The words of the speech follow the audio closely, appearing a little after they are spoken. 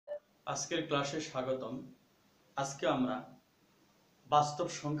আজকের ক্লাসে স্বাগতম। আজকে আমরা বাস্তব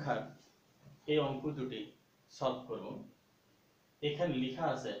সংখ্যার এই অঙ্ক দুটি সলভ করব। এখানে লেখা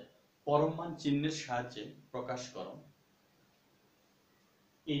আছে পরম মান চিহ্নের সাহায্যে প্রকাশ করো।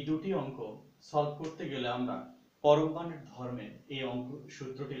 এই দুটি অঙ্ক সলভ করতে গেলে আমরা পরম মানের ধর্মে এই অঙ্ক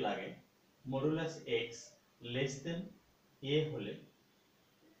সূত্রটি লাগে। Modulus x less than a হলে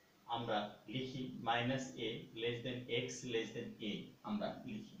আমরা লিখি minus a less than x less than a আমরা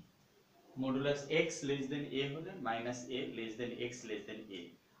লিখি। Modulus x less than a হলে minus a less than x less than a।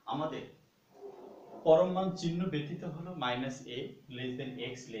 আমাদের পরম মান চিহ্ন ব্যতীত হলো minus a less than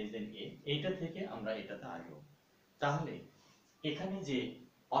x less than a। এইটা থেকে আমরা এটাতে আসবো। তাহলে এখানে যে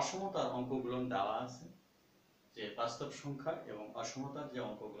অসমতার অঙ্কগুলো দেওয়া আছে, যে বাস্তব সংখ্যা এবং অসমতার যে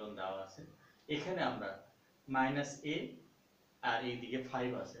অঙ্কগুলো দেওয়া আছে, এখানে আমরা মাইনাস a আর এইদিকে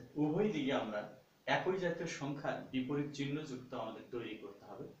 5 আছে, উভয় দিকে আমরা একই জাতীয় সংখ্যার বিপরীত চিহ্ন যুক্ত আমাদের তৈরি করতে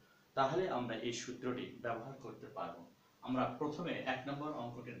হবে। তাহলে আমরা এই সূত্রটি ব্যবহার করতে পারবো। আমরা প্রথমে 1 নম্বর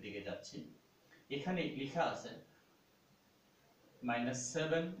অঙ্কটির দিকে যাচ্ছি। এখানে লেখা আছে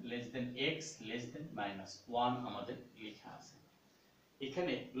 -7 less than x less than -1 আমাদের লেখা আছে।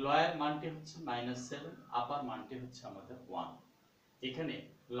 এখানে লয়ের মানটি হচ্ছে -7, আপার মানটি হচ্ছে আমাদের 1। এখানে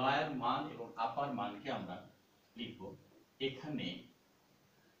লয়ের মান এবং আপার মানকে আমরা লিখব। এখানে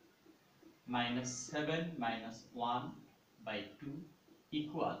 -7 1/2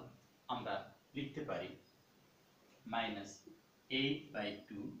 ইকুয়াল আমরা লিখতে পারি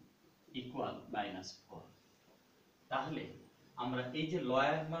 -8/2 ইকুয়াল -4। তাহলে আমরা এই যে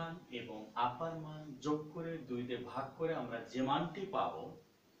লয়ের মান এবং আপার মান যোগ করে 2 দিয়ে ভাগ করে আমরা যে মানটি পাবো,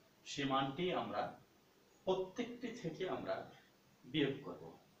 সে মানটি আমরা প্রত্যেকটি থেকে আমরা বিয়োগ করব।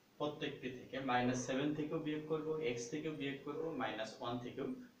 প্রত্যেকটি থেকে -7 থেকেও বিয়োগ করব, x থেকেও বিয়োগ করব, -1 থেকেও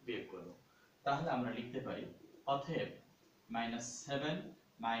বিয়োগ করব। তাহলে আমরা লিখতে পারি অতএব -7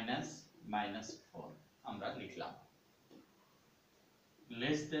 -4 আমরা লিখলাম,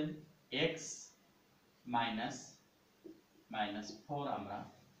 লেস দেন x -4 আমরা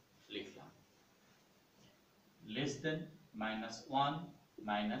লিখলাম, লেস দেন -1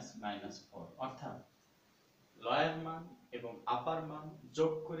 -4। অর্থাৎ লয়ের মান এবং আপার মান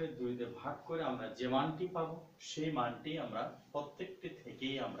যোগ করে 2 দিয়ে ভাগ করে আমরা যে মানটি পাবো, সেই মানটি আমরা প্রত্যেকটি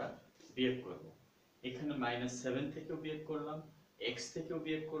থেকেই আমরা বিয়োগ করব। এখানে -7 থেকেও বিয়োগ করলাম, x থেকেও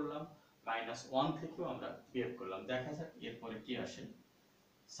বিয়োগ করলাম, -1 থেকেও আমরা বিয়োগ করলাম। দেখা যাক এরপরে কি আসে।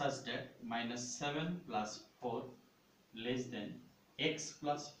 such that -7 + 4 less than x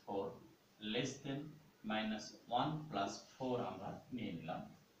 + 4 less than -1 + 4 আমরা নিয়ে নিলাম।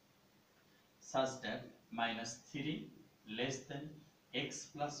 such that -3 less than x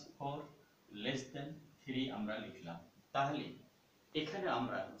 + 4 less than 3 আমরা লিখলাম। তাহলে এখানে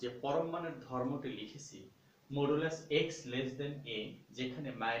আমরা যে পরম মানের ধর্মটি লিখেছি modulus x less than a, যেখানে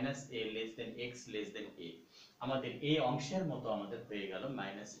 -a less than x less than a, আমাদের এই অংশের মতো আমাদের হয়ে গেল -a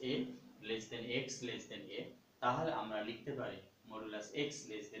less than x less than a। তাহলে আমরা লিখতে পারি modulus x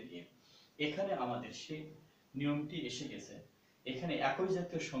less than a। এখানে আমাদের সেই নিয়মটি এসে গেছে। এখানে একই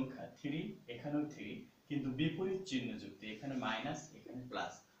জাতীয় সংখ্যা 3, এখানেও 3, কিন্তু বিপরীত চিহ্ন যুক্ত, এখানে মাইনাস এখানে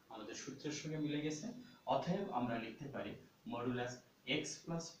প্লাস, আমাদের সূত্রের সঙ্গে মিলে গেছে। অতএব আমরা লিখতে পারি মডুলাস x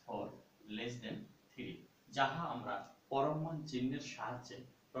 + 4 লেস দেন 3, যাহা আমরা পরম মান চিহ্নের সাহায্যে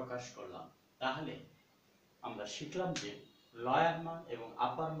প্রকাশ করলাম। তাহলে আমরা শিখলাম যে লয়ের মান এবং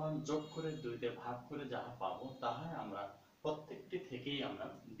আপার মান যোগ করে 2 দিয়ে ভাগ করে যাহা পাবো, তাহা আমরা প্রত্যেকটি থেকেই আমরা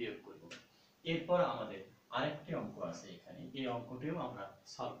বিয়োগ করব। এরপর আমাদের আরেকটি অঙ্ক আছে। এখানে এই অঙ্কটিও আমরা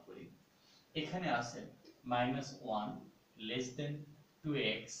সলভ করি। এখানে আছে -1 less than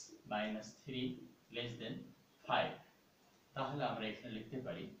 2x -3 less than 5। তাহলে আমরা এখানে লিখতে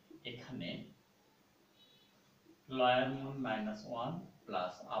পারি, এখানে লয়ের মান -1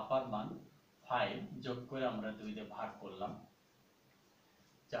 প্লাস আপার মান 5 যোগ করে আমরা 2 দিয়ে ভাগ করলাম,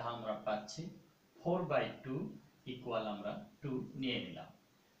 যাহা আমরা পাচ্ছি 4/2 ইকুয়াল আমরা 2 নিয়ে নিলাম।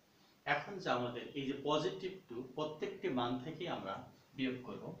 এখন যে আমাদের এই যে পজিটিভ 2 প্রত্যেকটি মান থেকে আমরা বিয়োগ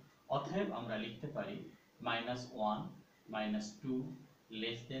করব। অতএব আমরা লিখতে পারি -1 -2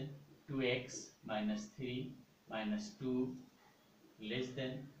 less than 2x -3 -2 less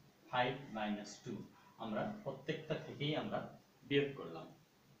than 5 -2। আমরা প্রত্যেকটা থেকেই আমরা বিয়োগ করলাম।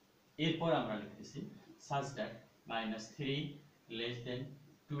 এরপর আমরা লিখতেছি such that -3 less than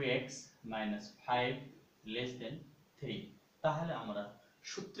 2x -5 less than 3। তাহলে আমরা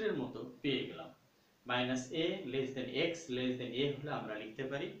সূত্রের মতো পেয়ে গেলাম। -a less than x less than a হলে আমরা লিখতে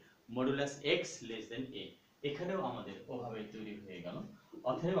পারি modulus x less than a। এখানেও আমাদের ওভাবে তৈরি হয়ে গেল।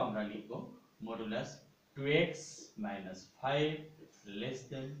 অতএব আমরা লিখব মডুলাস 2x -5 লেস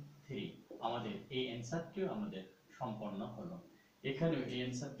দেন 3। আমাদের এই অ্যানসারটিও আমাদের সম্পন্ন হলো। এখানেও এই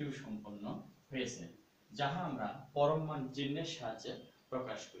অ্যান্সারটিও সম্পন্ন হয়েছে, যাহা আমরা পরম মান চিহ্নের সাহায্যে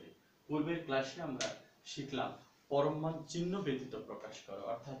প্রকাশ করি। পূর্বের ক্লাসে আমরা শিখলাম পরম মান চিহ্ন ব্যতীত প্রকাশ করো,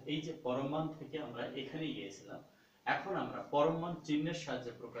 অর্থাৎ এই যে পরম মান থেকে আমরা এখানে গিয়েছিলাম, এখন আমরা পরম মান চিহ্নের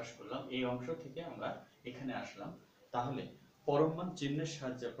সাহায্যে প্রকাশ করলাম, এই অংশ থেকে আমরা এখানে আসলাম। তাহলে পরম মান চিহ্নের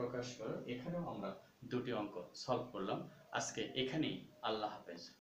সাহায্যে প্রকাশ করো, এখানেও আমরা দুটি অঙ্ক সলভ করলাম। আজকে এখানেই, আল্লাহ হাফেজ।